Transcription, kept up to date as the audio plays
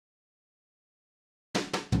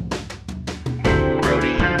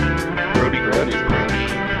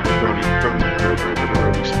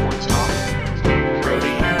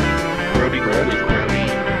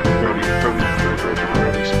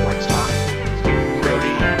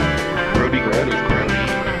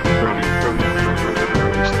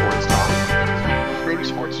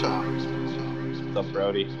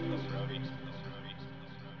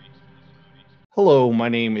Hello, my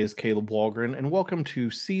name is Caleb Walgren, and welcome to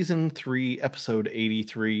Season 3, Episode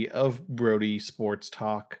 83 of Brody Sports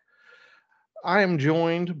Talk. I am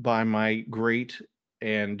joined by my great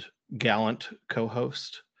and gallant co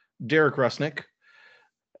host, Derek Rusnick,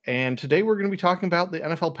 and today we're going to be talking about the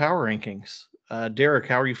NFL Power Rankings. Derek,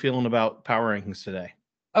 how are you feeling about Power Rankings today?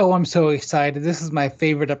 Oh, I'm so excited. This is my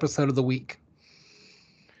favorite episode of the week.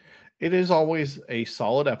 It is always a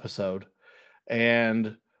solid episode,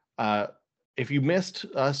 and uh, if you missed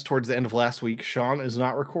us towards the end of last week, Sean is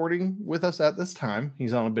not recording with us at this time.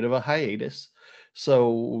 He's on a bit of a hiatus.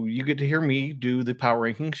 So you get to hear me do the power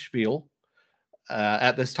ranking spiel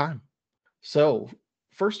at this time. So,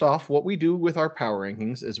 first off, what we do with our power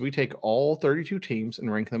rankings is we take all 32 teams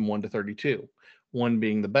and rank them 1 to 32, 1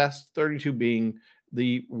 being the best, 32 being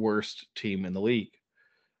the worst team in the league.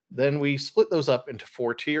 Then we split those up into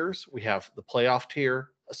 4 tiers. We have the playoff tier,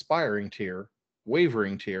 aspiring tier,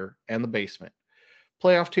 wavering tier, and the basement.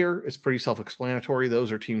 Playoff tier is pretty self explanatory.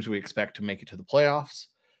 Those are teams we expect to make it to the playoffs.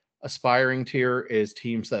 Aspiring tier is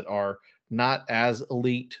teams that are not as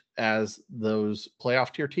elite as those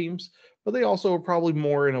playoff tier teams, but they also are probably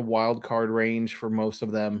more in a wild card range for most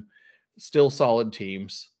of them. Still solid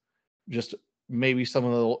teams. Just maybe some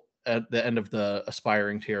of the at the end of the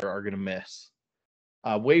aspiring tier are going to miss.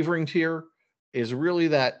 Wavering tier is really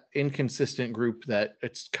that inconsistent group that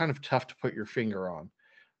it's kind of tough to put your finger on.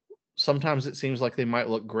 Sometimes it seems like they might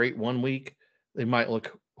look great one week, they might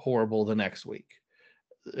look horrible the next week.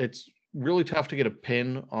 It's really tough to get a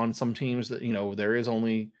pin on some teams that, there is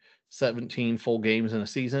only 17 full games in a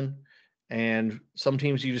season, and some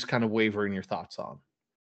teams you just kind of waver in your thoughts on.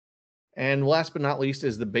 And last but not least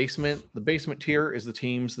is the basement. The basement tier is the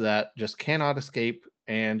teams that just cannot escape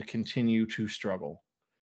and continue to struggle.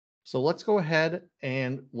 So let's go ahead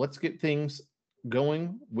and let's get things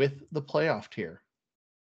going with the playoff tier.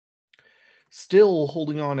 Still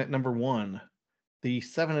holding on at number 1, the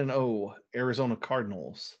 7-0 Arizona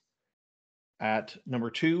Cardinals. At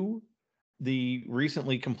number 2, the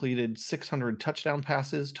recently completed 600 touchdown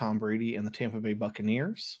passes, Tom Brady and the Tampa Bay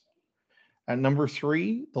Buccaneers. At number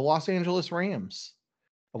 3, the Los Angeles Rams.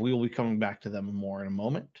 We will be coming back to them more in a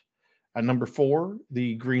moment. At number 4,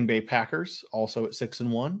 the Green Bay Packers, also at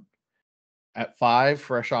 6-1. At 5,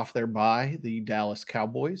 fresh off their bye, the Dallas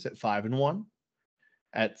Cowboys at 5-1.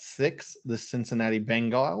 At 6, the Cincinnati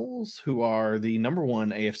Bengals, who are the number 1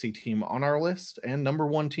 AFC team on our list and number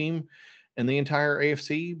 1 team in the entire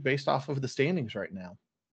AFC based off of the standings right now.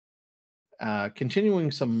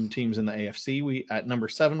 Continuing some teams in the AFC, at number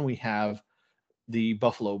 7, we have the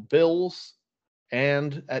Buffalo Bills,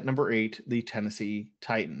 and at number 8, the Tennessee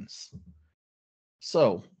Titans.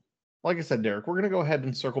 So, like I said, Derek, we're going to go ahead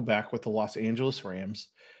and circle back with the Los Angeles Rams.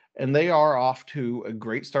 And they are off to a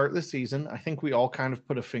great start this season. I think we all kind of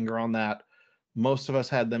put a finger on that. Most of us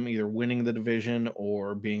had them either winning the division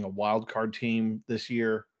or being a wild card team this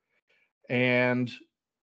year. And,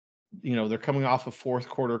 they're coming off a fourth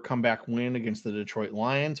quarter comeback win against the Detroit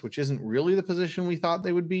Lions, which isn't really the position we thought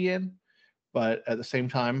they would be in. But at the same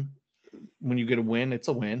time, when you get a win, it's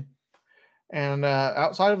a win. And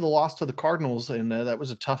outside of the loss to the Cardinals, and that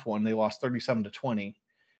was a tough one, they lost 37-20.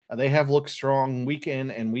 They have looked strong week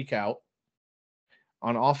in and week out.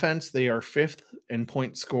 On offense, they are 5th in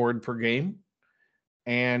points scored per game.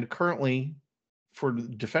 And currently, for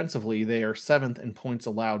defensively, they are 7th in points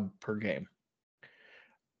allowed per game.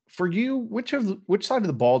 For you, which side of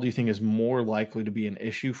the ball do you think is more likely to be an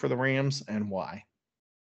issue for the Rams, and why?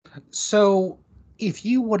 So, if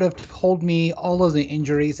you would have told me all of the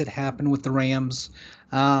injuries that happened with the Rams,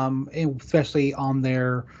 especially on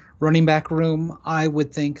their running back room, I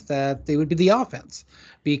would think that they would be the offense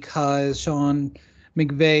because Sean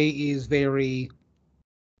McVay is very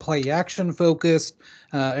play action focused.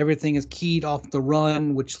 Everything is keyed off the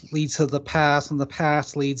run, which leads to the pass, and the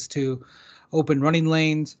pass leads to open running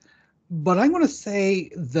lanes. But I'm going to say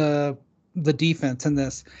the defense in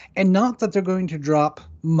this, and not that they're going to drop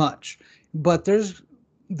much, but there's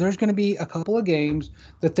going to be a couple of games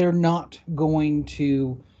that they're not going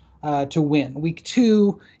to win. Week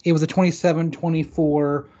 2, it was a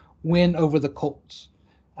 27-24 win over the Colts.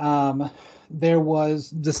 There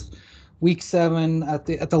was this week 7 at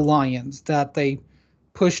the Lions that they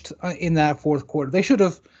pushed in that fourth quarter. They should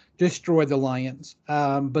have destroyed the Lions,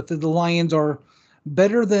 but the Lions are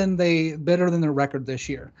better than their record this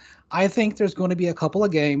year. I think there's going to be a couple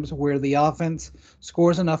of games where the offense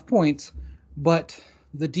scores enough points, but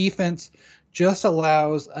the defense just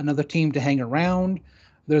allows another team to hang around.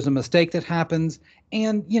 There's a mistake that happens,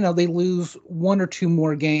 and they lose 1 or 2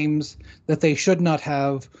 more games that they should not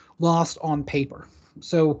have lost on paper.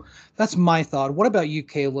 So that's my thought. What about you,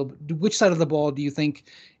 Caleb? Which side of the ball do you think,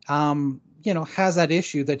 has that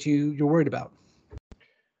issue that you're worried about?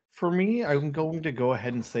 For me, I'm going to go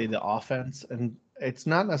ahead and say the offense, and it's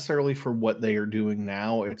not necessarily for what they are doing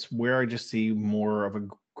now. It's where I just see more of a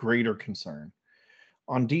greater concern.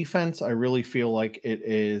 On defense, I really feel like it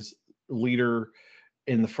is leader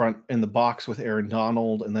in the front in the box with Aaron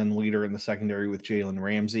Donald, and then leader in the secondary with Jalen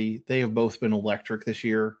Ramsey. They have both been electric this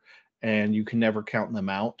year, and you can never count them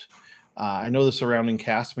out. I know the surrounding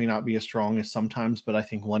cast may not be as strong as sometimes, but I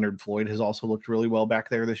think Leonard Floyd has also looked really well back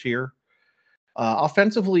there this year.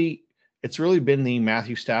 Offensively, it's really been the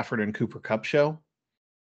Matthew Stafford and Cooper Kupp show.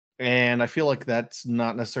 And I feel like that's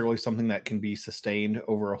not necessarily something that can be sustained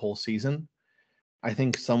over a whole season. I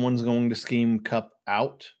think someone's going to scheme Kupp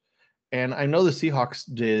out. And I know the Seahawks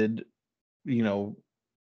did, you know,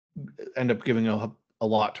 end up giving a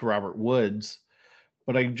lot to Robert Woods,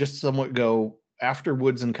 but I just somewhat go after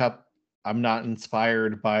Woods and Kupp. I'm not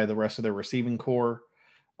inspired by the rest of their receiving core.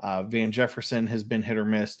 Van Jefferson has been hit or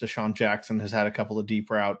miss. Deshaun Jackson has had a couple of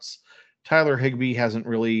deep routes. Tyler Higbee hasn't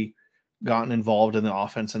really gotten involved in the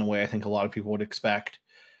offense in a way I think a lot of people would expect.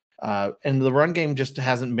 And the run game just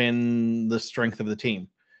hasn't been the strength of the team.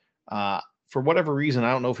 For whatever reason,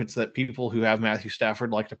 I don't know if it's that people who have Matthew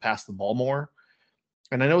Stafford like to pass the ball more.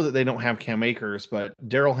 And I know that they don't have Cam Akers, but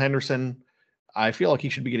Darrell Henderson, I feel like he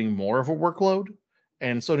should be getting more of a workload.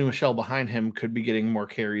 And Sony Michel behind him could be getting more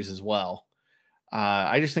carries as well.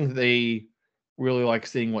 I just think that they really like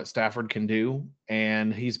seeing what Stafford can do,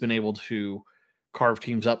 and he's been able to carve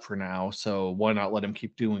teams up for now. So why not let him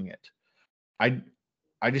keep doing it? I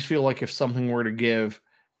I just feel like if something were to give,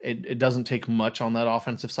 it doesn't take much on that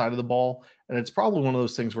offensive side of the ball, and it's probably one of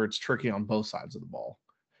those things where it's tricky on both sides of the ball.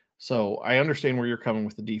 So I understand where you're coming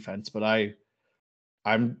with the defense, but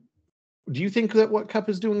I'm. Do you think that what Cup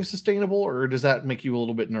is doing is sustainable, or does that make you a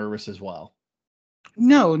little bit nervous as well?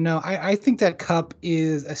 No. I think that Cup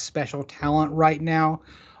is a special talent right now.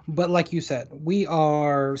 But like you said, we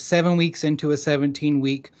are 7 weeks into a 17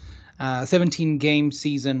 game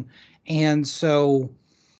season. And so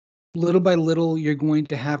little by little, you're going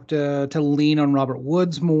to have to lean on Robert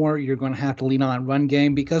Woods more. You're going to have to lean on that run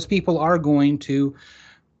game because people are going to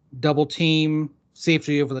double team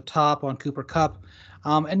safety over the top on Cooper Cup.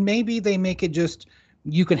 And maybe they make it just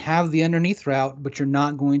you can have the underneath route, but you're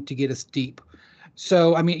not going to get as deep.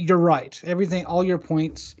 So, I mean, you're right. Everything, all your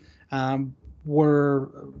points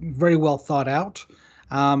were very well thought out.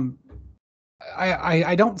 Um,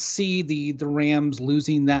 I don't see the Rams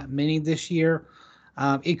losing that many this year.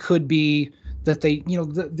 It could be that they,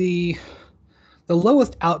 the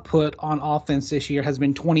lowest output on offense this year has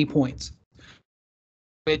been 20 points,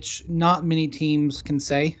 which not many teams can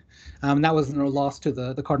say. That was their loss to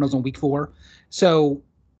the Cardinals in Week 4. So,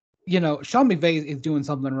 Sean McVay is doing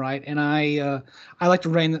something right, and I like to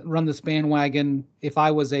run this bandwagon. If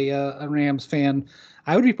I was a Rams fan,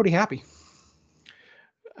 I would be pretty happy.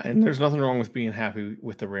 And there's nothing wrong with being happy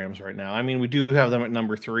with the Rams right now. I mean, we do have them at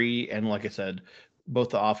number 3, and like I said, both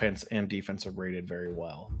the offense and defense are rated very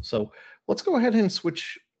well. So let's go ahead and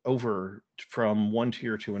switch over from one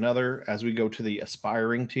tier to another as we go to the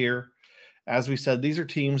aspiring tier. As we said, these are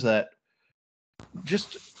teams that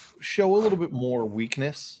just show a little bit more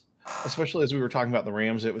weakness, especially as we were talking about the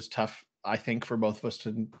Rams. It was tough, I think, for both of us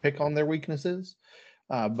to pick on their weaknesses,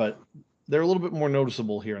 but they're a little bit more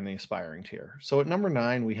noticeable here in the aspiring tier. So at number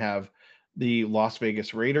 9, we have the Las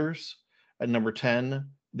Vegas Raiders. At number 10,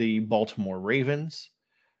 the Baltimore Ravens.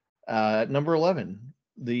 At number 11,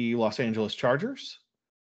 the Los Angeles Chargers.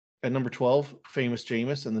 At number 12, Famous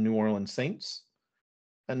Jameis and the New Orleans Saints.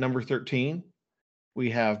 At number 13, we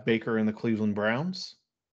have Baker and the Cleveland Browns.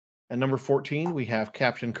 At number 14, we have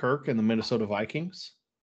Captain Kirk and the Minnesota Vikings.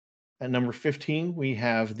 At number 15, we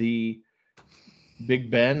have the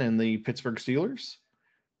Big Ben and the Pittsburgh Steelers.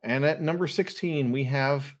 And at number 16, we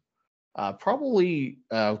have probably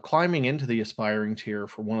climbing into the aspiring tier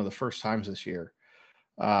for one of the first times this year,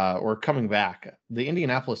 or coming back, the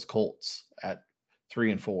Indianapolis Colts at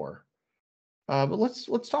 3 and 4. But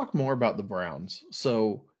let's talk more about the Browns.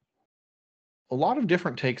 So a lot of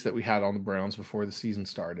different takes that we had on the Browns before the season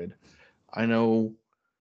started. I know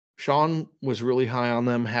Sean was really high on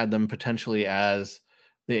them, had them potentially as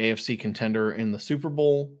the AFC contender in the Super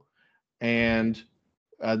Bowl, and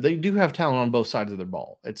they do have talent on both sides of their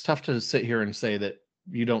ball. It's tough to sit here and say that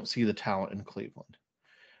you don't see the talent in Cleveland.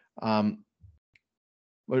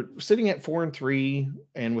 But sitting at 4 and 3,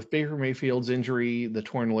 and with Baker Mayfield's injury, the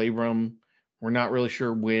torn labrum, we're not really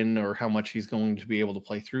sure when or how much he's going to be able to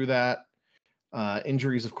play through that.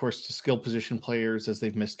 Injuries, of course, to skill position players as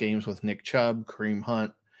they've missed games with Nick Chubb, Kareem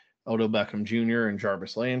Hunt, Odell Beckham Jr. and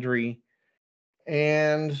Jarvis Landry.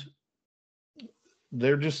 And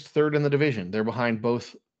they're just third in the division. They're behind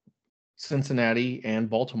both Cincinnati and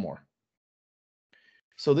Baltimore.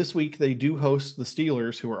 So this week they do host the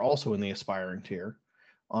Steelers, who are also in the aspiring tier,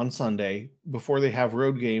 on Sunday before they have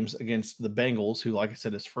road games against the Bengals, who, like I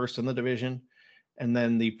said, is first in the division, and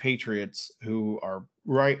then the Patriots, who are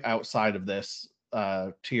right outside of this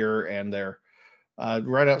tier, and they're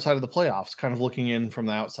right outside of the playoffs, kind of looking in from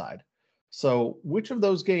the outside. So which of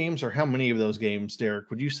those games, or how many of those games, Derek,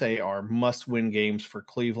 would you say are must-win games for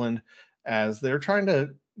Cleveland as they're trying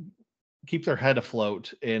to keep their head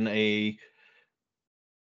afloat in a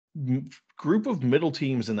group of middle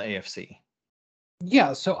teams in the AFC?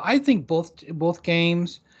 Yeah, so I think both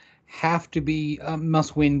games have to be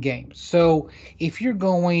must-win games. So if you're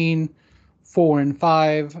going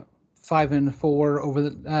 4-5, 5-4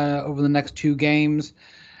 over the next two games,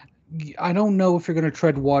 I don't know if you're going to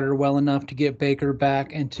tread water well enough to get Baker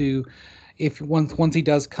back into, if once he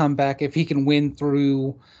does come back, if he can win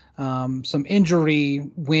through some injury,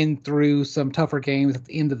 win through some tougher games at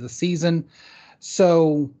the end of the season.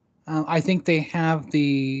 So I think they have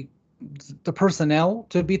the personnel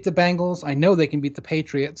to beat the Bengals. I know they can beat the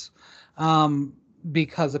Patriots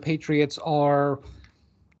because the Patriots are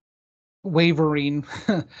wavering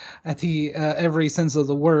at the every sense of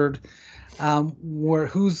the word. Where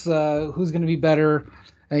who's going to be better?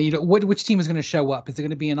 Which team is going to show up? Is it going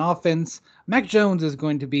to be an offense? Mac Jones is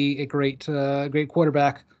going to be a great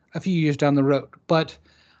quarterback a few years down the road, but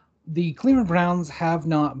the Cleveland Browns have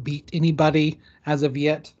not beat anybody as of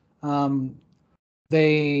yet.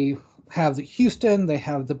 They have the Houston, they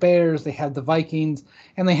have the Bears, they have the Vikings,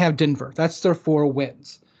 and they have Denver. That's their 4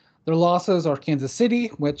 wins. Their losses are Kansas City,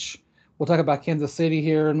 which we'll talk about Kansas City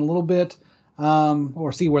here in a little bit,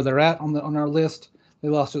 or see where they're at on our list. They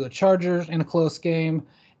lost to the Chargers in a close game,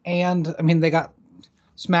 and I mean they got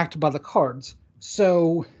smacked by the Cards.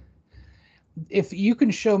 So if you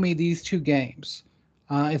can show me these two games,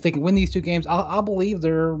 if they can win these two games, I'll believe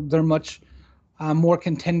they're much more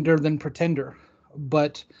contender than pretender.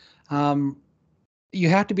 But you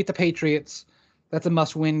have to beat the Patriots. That's a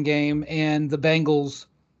must-win game, and the Bengals.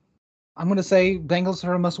 I'm going to say Bengals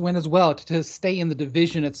are a must-win as well to stay in the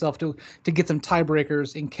division itself, to get some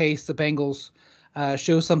tiebreakers in case the Bengals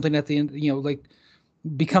show something at the end. Like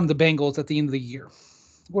become the Bengals at the end of the year.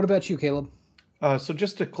 What about you, Caleb? So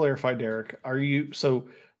just to clarify, Derek, are you so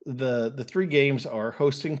the 3 games are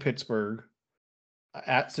hosting Pittsburgh,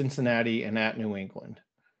 at Cincinnati, and at New England?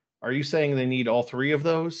 Are you saying they need all 3 of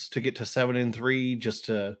those to get to 7-3 just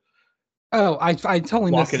to? Oh, I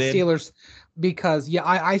totally missed the in? Steelers because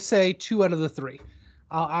I say 2 out of the 3.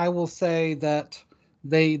 I will say that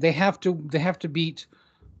they have to beat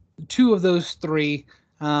 2 of those 3.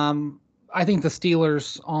 I think the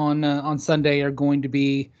Steelers on Sunday are going to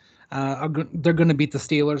be they're going to beat the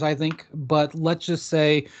Steelers, I think. But let's just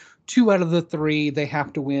say 2 out of the 3 they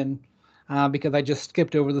have to win because I just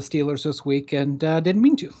skipped over the Steelers this week and didn't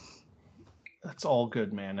mean to. That's all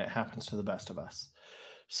good, man. It happens to the best of us.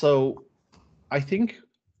 So I think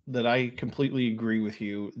that I completely agree with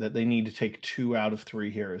you that they need to take 2 out of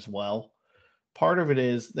 3 here as well. Part of it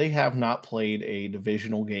is they have not played a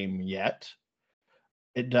divisional game yet.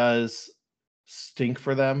 It does stink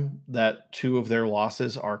for them that 2 of their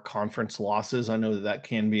losses are conference losses. I know that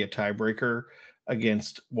can be a tiebreaker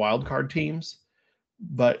against wildcard teams,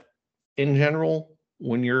 but in general,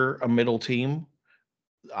 when you're a middle team,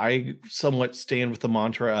 I somewhat stand with the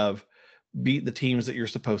mantra of beat the teams that you're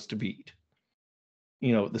supposed to beat.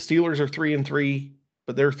 The Steelers are 3-3,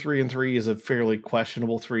 but their 3-3 is a fairly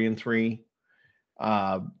questionable 3-3.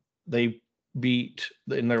 They beat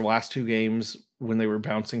in their last 2 games when they were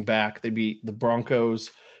bouncing back. They beat the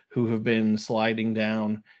Broncos, who have been sliding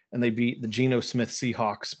down, and they beat the Geno Smith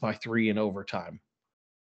Seahawks by 3 in overtime.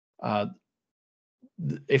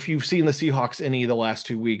 If you've seen the Seahawks any of the last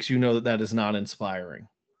 2 weeks, you know that is not inspiring.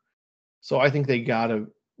 So I think they got to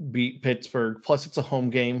beat Pittsburgh. Plus, it's a home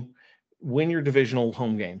game. Win your divisional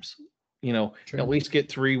home games. Sure. At least get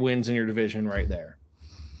 3 wins in your division right there.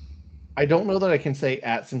 I don't know that I can say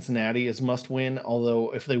at Cincinnati is must win,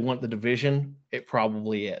 although if they want the division, it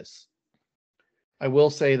probably is. I will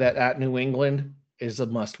say that at New England is a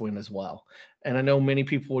must win as well. And I know many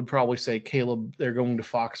people would probably say, Caleb, they're going to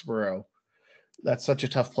Foxborough. That's such a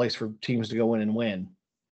tough place for teams to go in and win.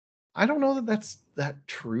 I don't know that that's that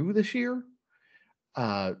true this year.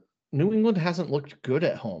 New England hasn't looked good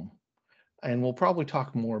at home, and we'll probably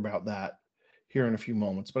talk more about that here in a few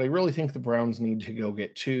moments. But I really think the Browns need to go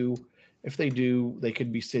get 2. If they do, they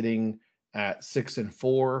could be sitting at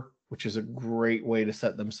 6-4, which is a great way to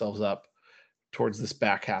set themselves up towards this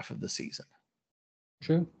back half of the season.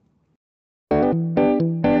 True.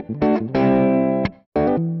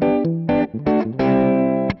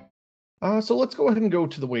 So let's go ahead and go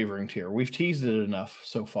to the wavering tier. We've teased it enough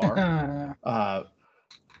so far.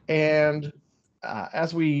 And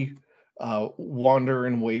as we wander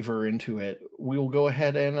and waver into it, we'll go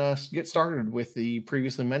ahead and get started with the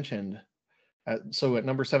previously mentioned. So at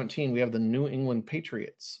number 17, we have the New England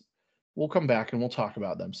Patriots. We'll come back and we'll talk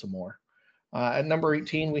about them some more. At number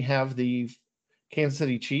 18, we have the Kansas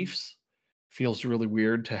City Chiefs. Feels really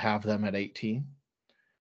weird to have them at 18.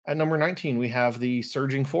 At number 19, we have the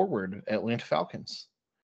surging forward Atlanta Falcons.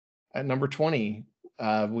 At number 20,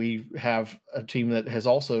 we have a team that has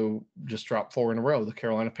also just dropped 4 in a row, the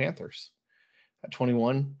Carolina Panthers. At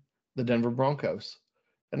 21, the Denver Broncos.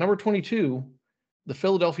 At number 22, the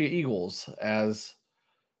Philadelphia Eagles. As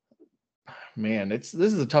man, this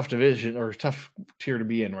is a tough division or tough tier to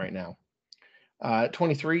be in right now. At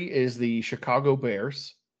 23 is the Chicago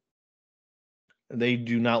Bears. They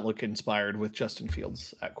do not look inspired with Justin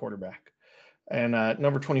Fields at quarterback. And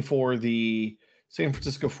number 24, the San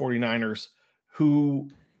Francisco 49ers, who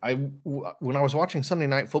when I was watching Sunday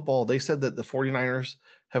Night Football, they said that the 49ers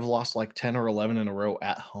have lost like 10 or 11 in a row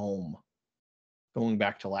at home going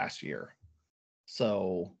back to last year.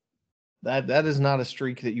 So that is not a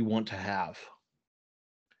streak that you want to have.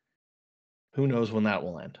 Who knows when that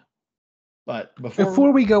will end? But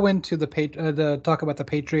before we go into the talk about the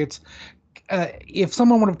Patriots, if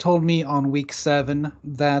someone would have told me on week 7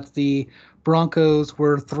 that the Broncos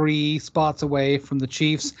were 3 spots away from the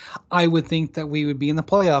Chiefs, I would think that we would be in the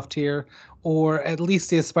playoff tier, or at least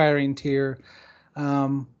the aspiring tier.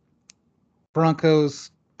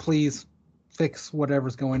 Broncos, please fix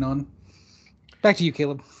whatever's going on. Back to you,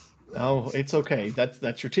 Caleb. Oh, it's okay.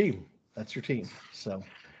 That's your team. That's your team. So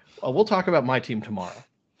we'll talk about my team tomorrow.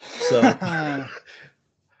 So,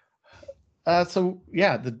 so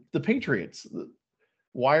yeah, the Patriots.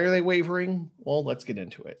 Why are they wavering? Well, let's get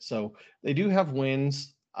into it. So they do have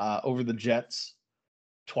wins over the Jets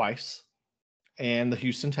twice and the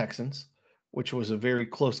Houston Texans, which was a very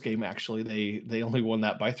close game. Actually, they only won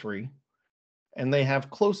that by 3, and they have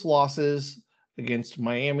close losses against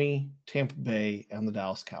Miami, Tampa Bay, and the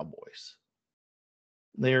Dallas Cowboys.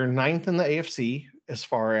 They are 9th in the AFC as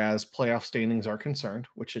far as playoff standings are concerned,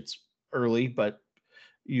 which it's early, but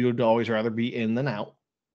you'd always rather be in than out.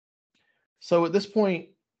 So at this point,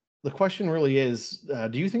 the question really is,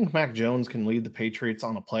 do you think Mac Jones can lead the Patriots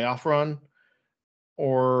on a playoff run?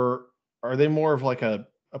 Or are they more of like a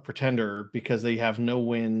pretender because they have no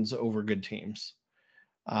wins over good teams?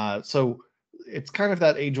 So it's kind of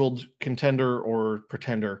that age-old contender or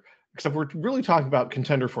pretender, except we're really talking about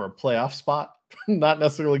contender for a playoff spot, not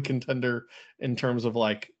necessarily contender in terms of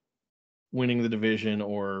like winning the division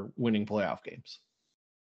or winning playoff games.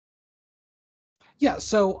 Yeah,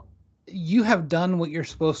 so you have done what you're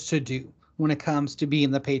supposed to do when it comes to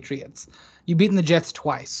being the Patriots. You've beaten the Jets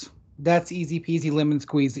twice. That's easy peasy lemon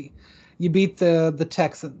squeezy. You beat the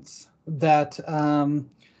Texans that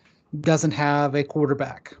doesn't have a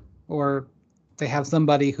quarterback, or they have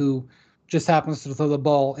somebody who just happens to throw the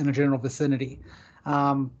ball in a general vicinity.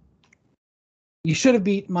 You should have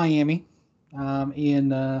beat Miami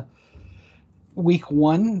in week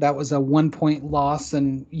 1. That was a 1-point loss,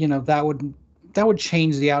 and that would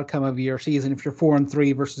change the outcome of your season if you're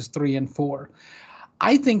 4-3 versus 3-4.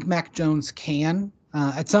 I think Mac Jones can.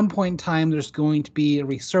 At some point in time, there's going to be a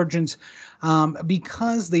resurgence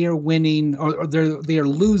because they are winning or they are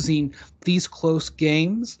losing these close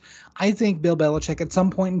games. I think Bill Belichick at some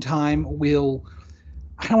point in time will,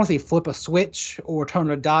 I don't want to say flip a switch or turn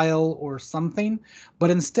a dial or something, but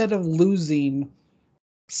instead of losing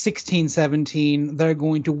 16-17, they're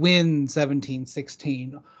going to win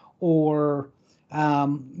 17-16 or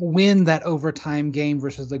win that overtime game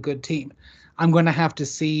versus a good team. I'm going to have to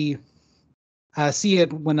see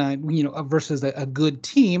it when versus a good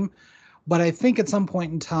team, but I think at some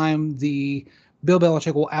point in time the Bill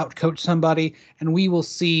Belichick will outcoach somebody, and we will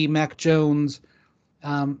see Mac Jones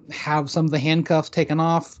have some of the handcuffs taken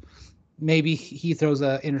off. Maybe he throws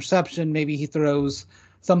an interception. Maybe he throws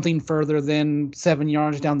something further than 7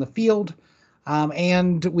 yards down the field,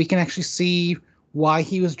 and we can actually see why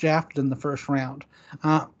he was drafted in the first round.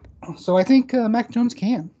 So I think Mac Jones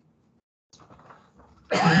can.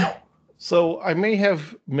 So I may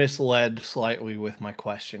have misled slightly with my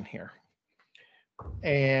question here.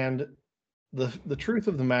 And the truth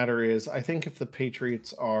of the matter is, I think if the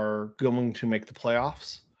Patriots are going to make the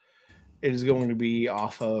playoffs, it is going to be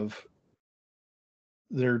off of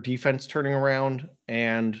their defense turning around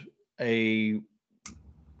and a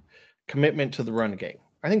commitment to the run game.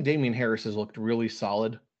 I think Damian Harris has looked really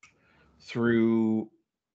solid through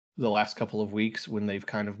the last couple of weeks when they've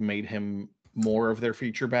kind of made him more of their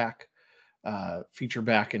feature back. Feature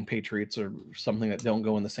back and Patriots are something that don't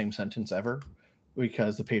go in the same sentence ever,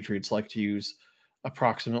 because the Patriots like to use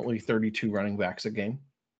approximately 32 running backs a game.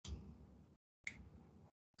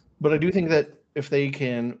 But I do think that if they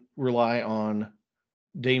can rely on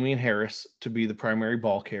Damian Harris to be the primary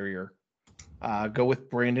ball carrier, go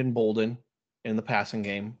with Brandon Bolden in the passing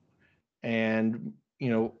game, and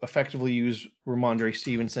effectively use Ramondre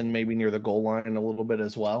Stevenson maybe near the goal line a little bit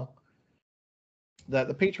as well, that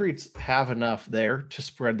the Patriots have enough there to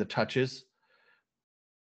spread the touches,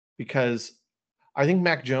 because I think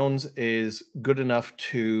Mac Jones is good enough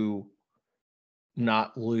to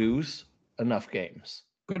not lose enough games.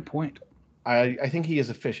 Good point. I think he is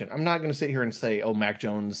efficient. I'm not going to sit here and say, oh, Mac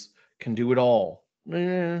Jones can do it all.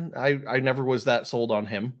 I never was that sold on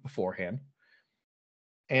him beforehand.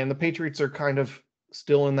 And the Patriots are kind of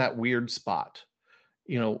still in that weird spot.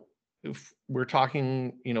 If we're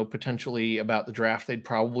talking, potentially about the draft, they'd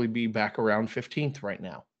probably be back around 15th right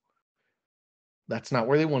now. That's not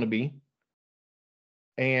where they want to be.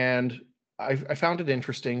 And I found it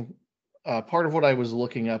interesting. Part of what I was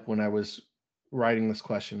looking up when I was writing this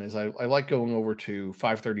question is I like going over to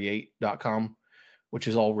 538.com, which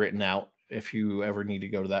is all written out if you ever need to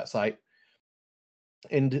go to that site.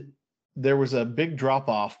 And there was a big drop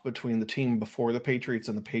off between the team before the Patriots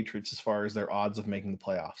and the Patriots as far as their odds of making the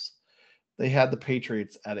playoffs. They had the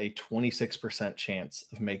Patriots at a 26% chance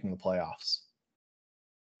of making the playoffs.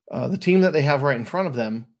 The team that they have right in front of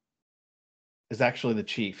them is actually the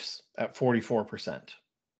Chiefs at 44%.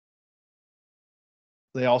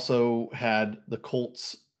 They also had the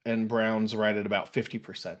Colts and Browns right at about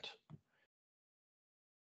 50%.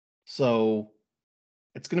 So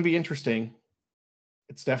it's going to be interesting.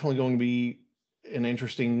 It's definitely going to be an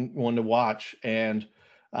interesting one to watch. And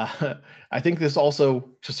I think this also,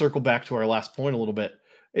 to circle back to our last point a little bit,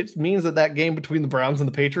 it means that game between the Browns and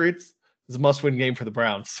the Patriots is a must-win game for the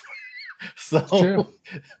Browns. So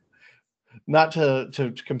not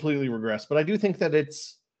to completely regress, but I do think that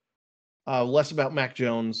it's less about Mac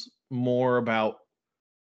Jones, more about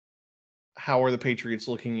how are the Patriots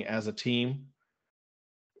looking as a team,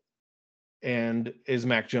 and is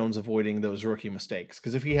Mac Jones avoiding those rookie mistakes?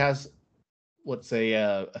 Because if he has, let's say,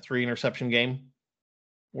 a 3 interception game,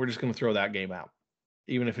 we're just going to throw that game out,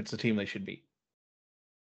 even if it's the team they should be.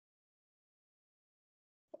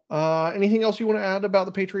 Anything else you want to add about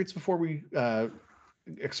the Patriots before we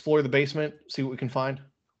explore the basement, see what we can find?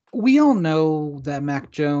 We all know that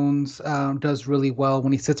Mac Jones does really well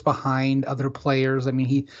when he sits behind other players. I mean,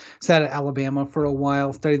 he sat at Alabama for a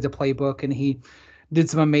while, studied the playbook, and he did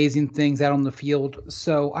some amazing things out on the field.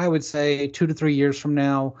 So I would say 2 to 3 years from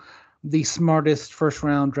now, the smartest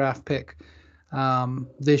first-round draft pick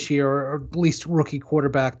this year, or at least rookie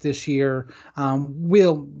quarterback this year,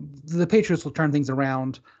 the Patriots will turn things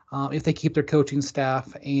around if they keep their coaching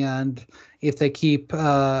staff, and if they keep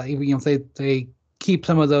if they keep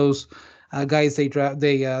some of those guys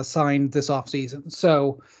they signed this offseason.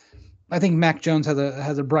 So I think Mac Jones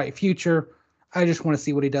has a bright future. I just want to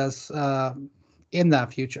see what he does in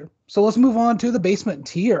that future. So let's move on to the basement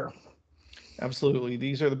tier. Absolutely.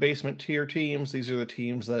 These are the basement tier teams. These are the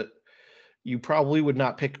teams that you probably would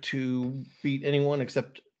not pick to beat anyone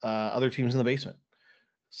except other teams in the basement.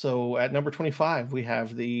 So at number 25, we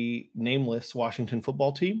have the nameless Washington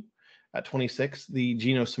football team. At 26, the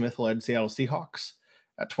Geno Smith-led Seattle Seahawks.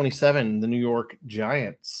 At 27, the New York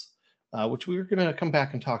Giants, which we're going to come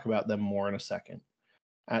back and talk about them more in a second.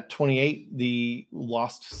 At 28, the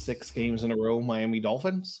lost 6 games in a row Miami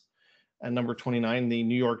Dolphins. At number 29, the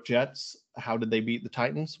New York Jets. How did they beat the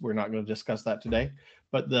Titans? We're not going to discuss that today.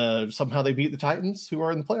 But somehow they beat the Titans, who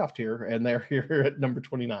are in the playoff tier, and they're here at number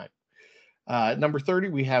 29. At number 30,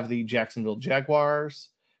 we have the Jacksonville Jaguars.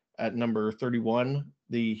 At number 31,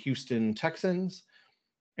 the Houston Texans.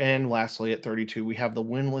 And lastly, at 32, we have the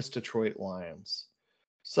winless Detroit Lions.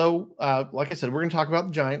 So, like I said, we're going to talk about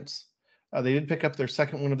the Giants. They did pick up their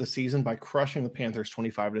second win of the season by crushing the Panthers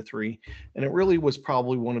 25-3. And it really was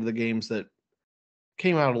probably one of the games that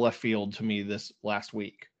came out of left field to me this last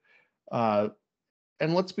week. And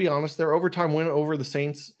let's be honest, their overtime win over the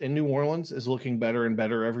Saints in New Orleans is looking better and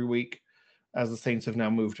better every week, as the Saints have now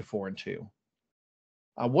moved to 4-2.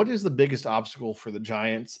 What is the biggest obstacle for the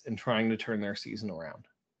Giants in trying to turn their season around?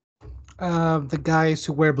 The guys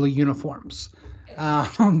who wear blue uniforms.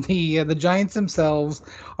 The Giants themselves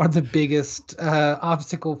are the biggest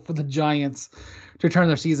obstacle for the Giants to turn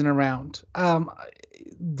their season around.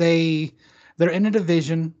 They they're in a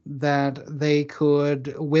division that they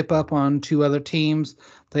could whip up on two other teams.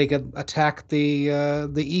 They could attack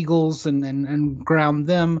the Eagles and ground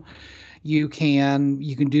them. You can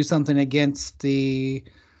do something against the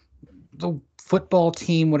football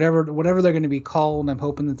team, whatever they're going to be called. I'm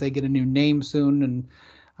hoping that they get a new name soon,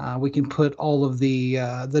 and we can put all of the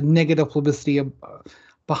negative publicity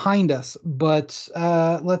behind us. But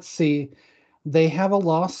let's see, they have a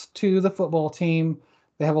loss to the football team.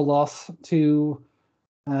 They have a loss to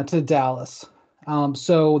Dallas.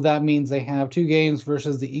 So that means they have two games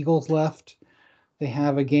versus the Eagles left. They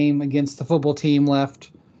have a game against the football team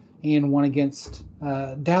left, and one against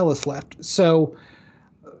Dallas left. So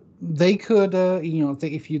they could,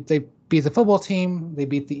 if they beat the football team, they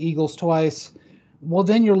beat the Eagles twice. Well,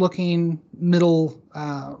 then you're looking middle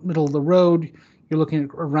of the road. You're looking at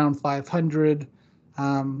around 500.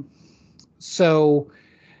 So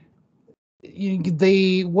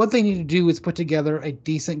what they need to do is put together a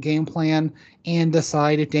decent game plan and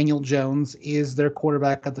decide if Daniel Jones is their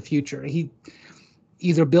quarterback of the future. He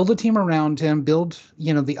either build a team around him, build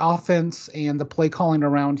the offense and the play calling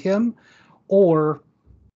around him, or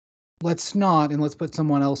let's not, and let's put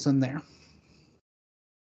someone else in there.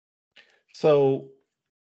 So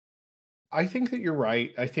I think that you're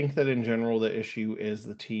right. I think that in general, the issue is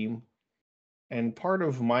the team. And part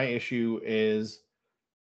of my issue is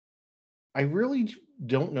I really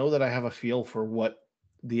don't know that I have a feel for what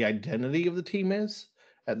the identity of the team is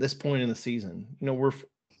at this point in the season. We're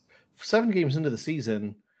 7 games into the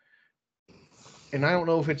season, and I don't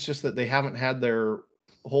know if it's just that they haven't had their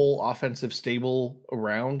whole offensive stable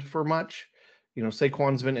around for much.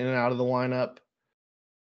 Saquon's been in and out of the lineup.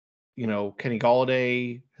 Kenny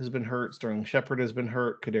Golladay has been hurt. Sterling Shepard has been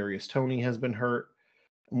hurt. Kadarius Toney has been hurt.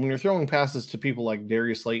 And when you're throwing passes to people like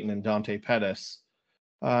Darius Slayton and Dante Pettis,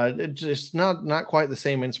 it's just not quite the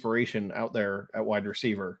same inspiration out there at wide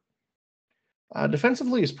receiver.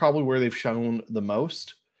 Defensively is probably where they've shown the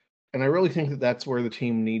most, and I really think that that's where the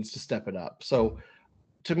team needs to step it up. So,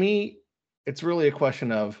 to me, it's really a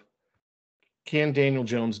question of, can Daniel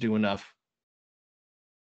Jones do enough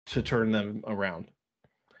to turn them around?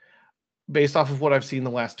 Based off of what I've seen the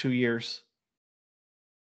last 2 years,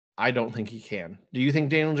 I don't think he can. Do you think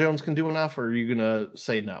Daniel Jones can do enough, or are you going to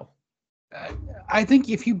say no? I think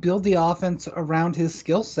if you build the offense around his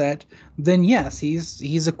skill set, then yes,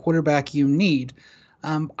 he's a quarterback you need.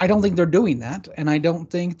 I don't think they're doing that, and I don't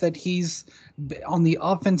think that he's on the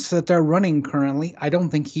offense that they're running currently. I don't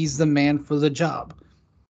think he's the man for the job.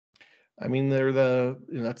 I mean,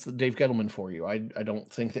 that's the Dave Gettleman for you. I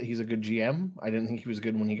don't think that he's a good GM. I didn't think he was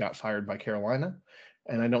good when he got fired by Carolina,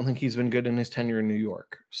 and I don't think he's been good in his tenure in New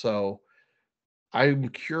York. So I'm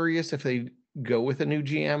curious if they go with a new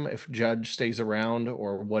GM, if Judge stays around,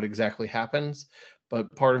 or what exactly happens.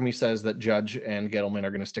 But part of me says that Judge and Gettleman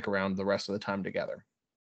are going to stick around the rest of the time together.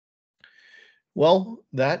 Well,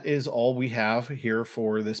 that is all we have here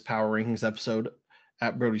for this Power Rankings episode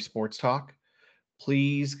at Brody Sports Talk.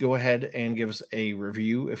 Please go ahead and give us a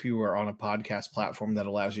review if you are on a podcast platform that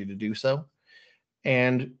allows you to do so.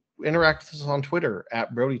 And interact with us on Twitter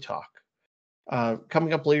at Brody Talk.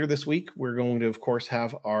 Coming up later this week, we're going to, of course,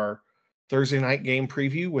 have our Thursday night game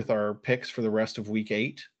preview with our picks for the rest of week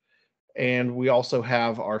 8. And we also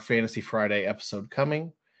have our Fantasy Friday episode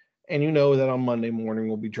coming. And you know that on Monday morning,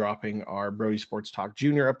 we'll be dropping our Brody Sports Talk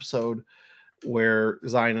Junior episode, where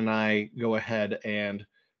Zion and I go ahead and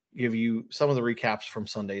give you some of the recaps from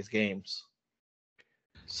Sunday's games.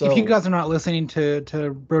 So if you guys are not listening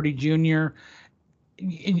to Brody Jr.,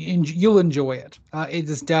 you'll enjoy it. It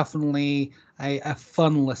is definitely a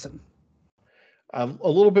fun listen. A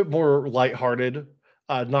little bit more lighthearted,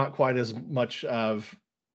 not quite as much of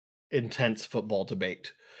intense football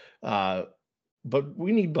debate. But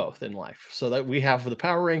we need both in life. So that we have the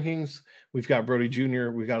power rankings, we've got Brody Jr.,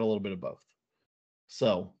 we've got a little bit of both.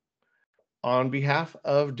 So on behalf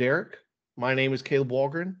of Derek, my name is Caleb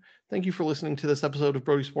Walgren. Thank you for listening to this episode of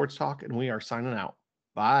Brody Sports Talk, and we are signing out.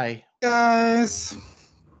 Bye. Guys.